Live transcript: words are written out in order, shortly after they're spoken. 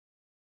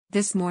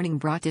This morning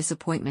brought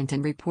disappointment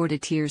and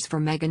reported tears for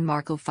Meghan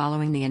Markle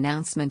following the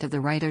announcement of the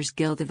Writers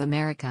Guild of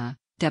America,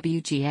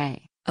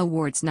 WGA,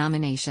 awards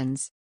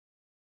nominations.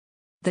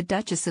 The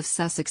Duchess of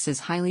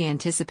Sussex's highly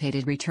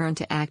anticipated return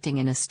to acting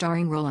in a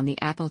starring role on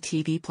the Apple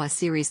TV Plus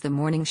series The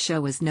Morning Show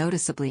was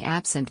noticeably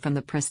absent from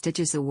the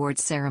prestigious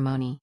awards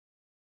ceremony.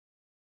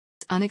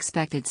 This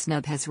unexpected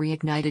snub has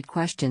reignited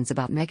questions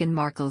about Meghan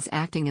Markle's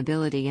acting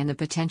ability and the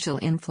potential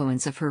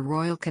influence of her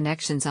royal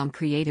connections on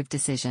creative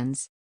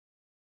decisions.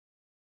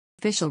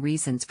 Official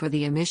reasons for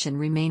the omission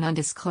remain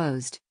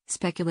undisclosed.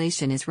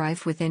 Speculation is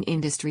rife within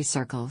industry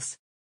circles.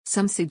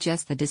 Some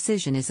suggest the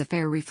decision is a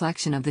fair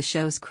reflection of the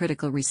show's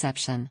critical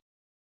reception.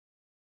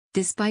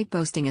 Despite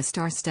boasting a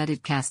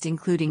star-studded cast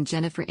including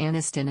Jennifer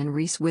Aniston and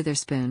Reese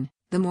Witherspoon,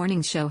 The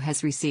Morning Show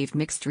has received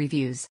mixed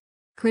reviews.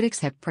 Critics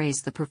have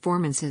praised the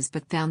performances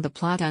but found the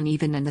plot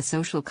uneven and the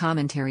social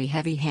commentary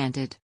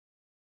heavy-handed.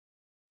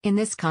 In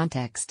this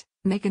context,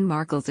 Meghan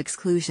Markle's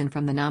exclusion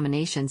from the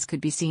nominations could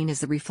be seen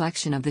as a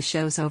reflection of the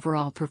show's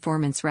overall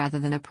performance rather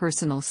than a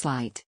personal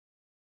slight.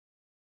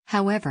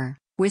 However,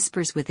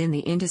 whispers within the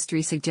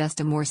industry suggest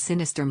a more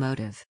sinister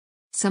motive.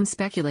 Some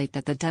speculate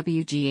that the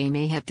WGA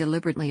may have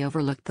deliberately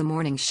overlooked The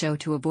Morning Show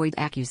to avoid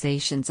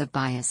accusations of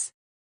bias.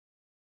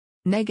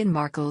 Meghan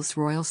Markle's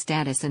royal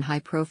status and high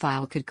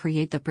profile could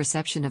create the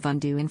perception of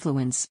undue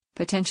influence,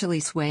 potentially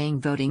swaying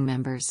voting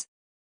members.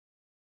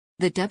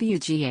 The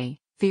WGA,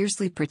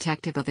 fiercely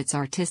protective of its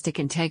artistic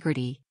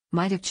integrity,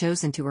 might have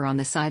chosen to err on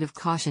the side of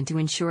caution to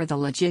ensure the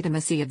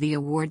legitimacy of the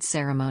awards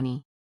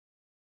ceremony.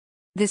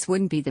 This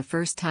wouldn't be the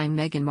first time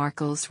Meghan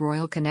Markle's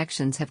royal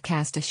connections have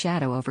cast a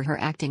shadow over her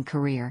acting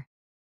career.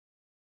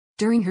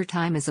 During her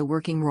time as a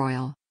working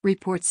royal,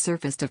 reports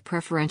surfaced of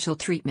preferential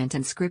treatment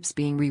and scripts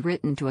being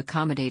rewritten to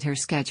accommodate her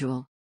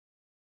schedule.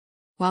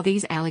 While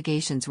these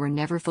allegations were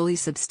never fully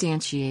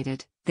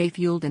substantiated, they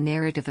fueled a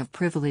narrative of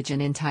privilege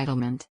and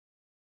entitlement.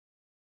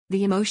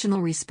 The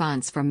emotional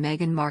response from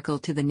Meghan Markle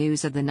to the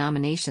news of the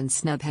nomination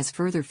snub has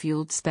further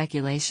fueled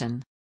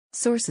speculation.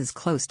 Sources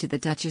close to the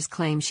Duchess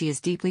claim she is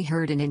deeply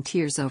hurt and in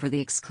tears over the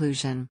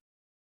exclusion.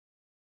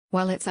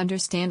 While it's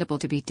understandable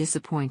to be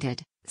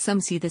disappointed, some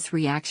see this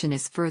reaction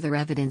as further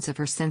evidence of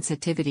her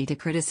sensitivity to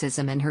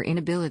criticism and her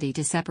inability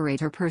to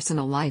separate her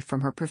personal life from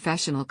her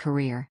professional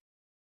career.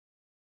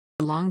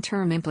 The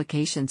long-term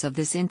implications of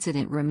this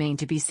incident remain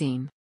to be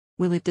seen.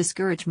 Will it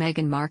discourage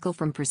Meghan Markle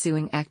from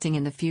pursuing acting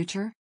in the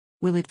future?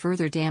 Will it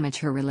further damage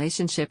her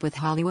relationship with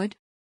Hollywood?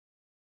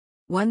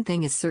 One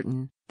thing is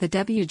certain, the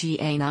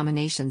WGA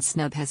nomination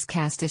snub has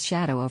cast a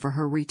shadow over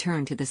her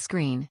return to the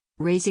screen,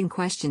 raising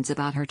questions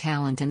about her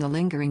talent and the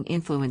lingering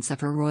influence of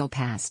her royal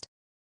past.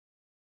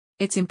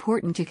 It's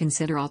important to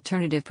consider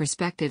alternative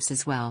perspectives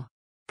as well.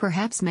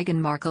 Perhaps Meghan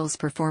Markle's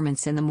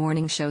performance in The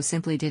Morning Show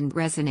simply didn't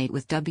resonate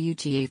with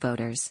WGA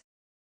voters.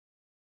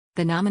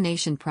 The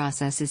nomination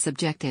process is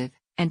subjective,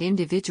 and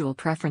individual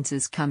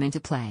preferences come into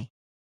play.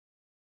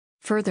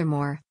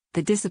 Furthermore,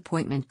 the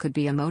disappointment could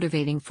be a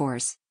motivating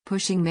force,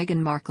 pushing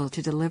Meghan Markle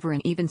to deliver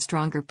an even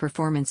stronger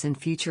performance in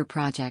future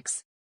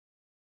projects.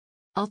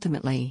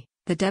 Ultimately,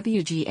 the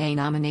WGA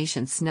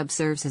nomination snub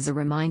serves as a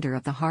reminder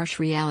of the harsh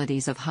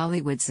realities of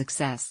Hollywood's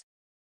success.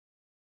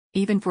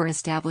 Even for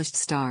established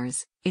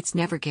stars, it's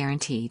never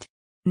guaranteed.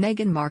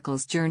 Meghan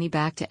Markle's journey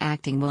back to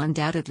acting will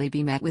undoubtedly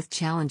be met with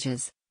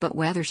challenges, but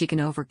whether she can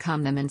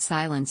overcome them and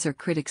silence her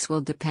critics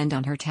will depend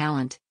on her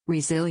talent,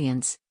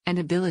 resilience, and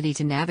ability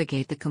to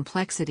navigate the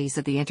complexities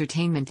of the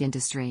entertainment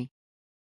industry.